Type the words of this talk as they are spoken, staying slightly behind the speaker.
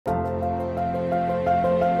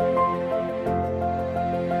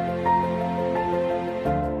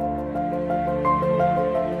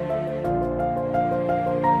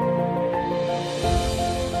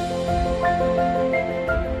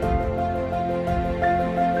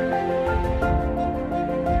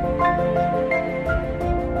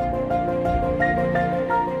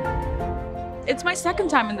my second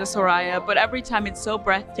time in the Soraya, but every time it's so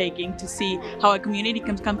breathtaking to see how a community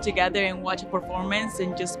can come together and watch a performance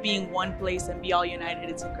and just be in one place and be all united.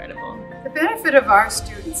 It's incredible. The benefit of our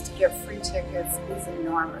students to get free tickets is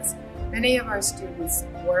enormous. Many of our students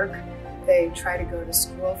work, they try to go to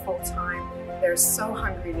school full-time, they're so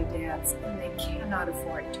hungry to dance, and they cannot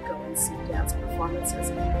afford to go and see dance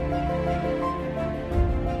performances.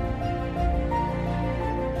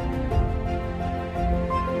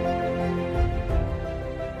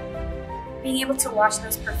 Being able to watch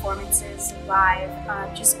those performances live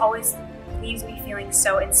just always leaves me feeling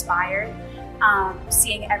so inspired.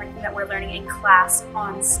 Seeing everything that we're learning in class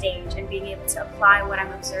on stage and being able to apply what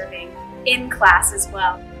I'm observing in class as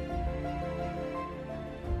well.